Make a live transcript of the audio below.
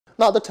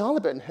Now, the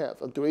Taliban have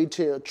agreed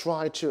to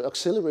try to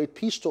accelerate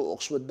peace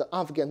talks with the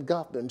Afghan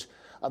government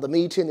at the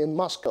meeting in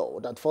Moscow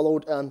that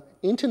followed an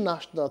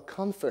international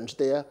conference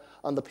there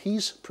on the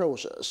peace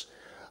process.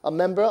 A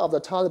member of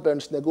the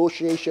Taliban's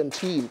negotiation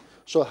team,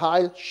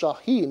 Sohail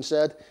Shaheen,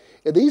 said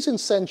it is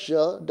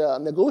essential the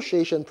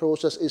negotiation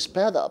process is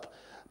sped up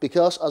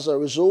because as a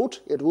result,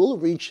 it will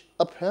reach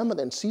a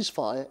permanent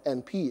ceasefire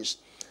and peace.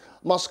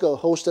 Moscow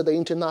hosted the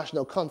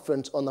international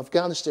conference on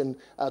Afghanistan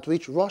at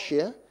which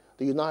Russia,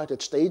 the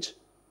United States,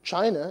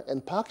 China,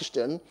 and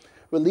Pakistan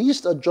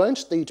released a joint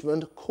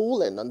statement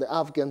calling on the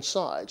Afghan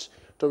sides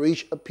to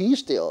reach a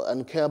peace deal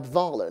and curb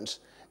violence,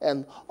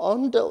 and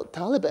on the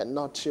Taliban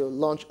not to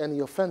launch any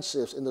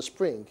offensives in the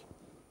spring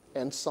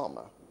and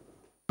summer.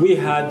 We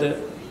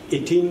had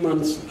 18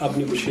 months of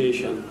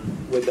negotiation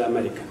with the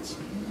Americans,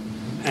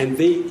 and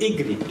they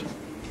agreed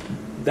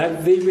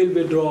that they will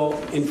withdraw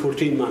in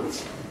 14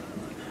 months.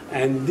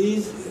 And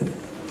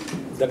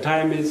the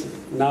time is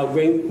now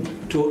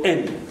going to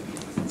end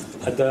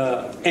at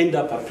the end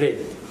of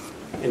April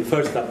and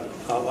 1st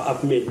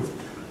of May.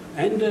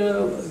 And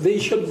they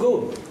should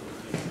go,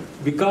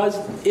 because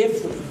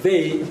if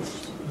they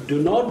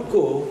do not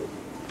go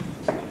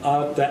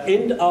at the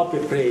end of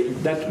April,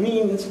 that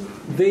means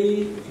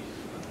they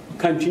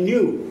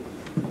continue.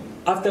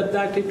 After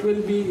that, it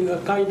will be a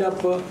kind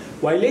of a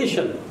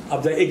violation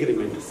of the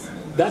agreement.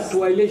 That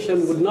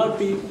violation would not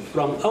be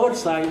from our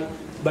side,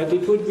 but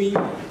it would be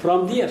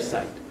from their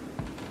side.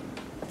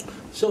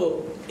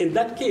 So in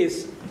that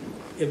case,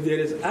 if there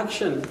is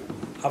action,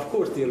 of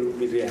course there will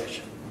be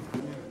reaction.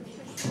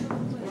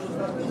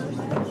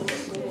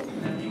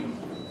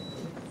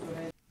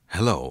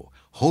 Hello,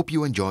 hope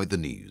you enjoyed the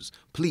news.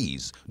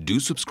 Please do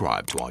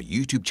subscribe to our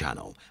YouTube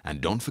channel and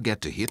don't forget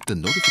to hit the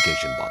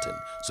notification button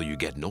so you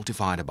get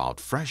notified about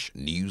fresh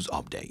news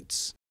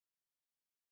updates.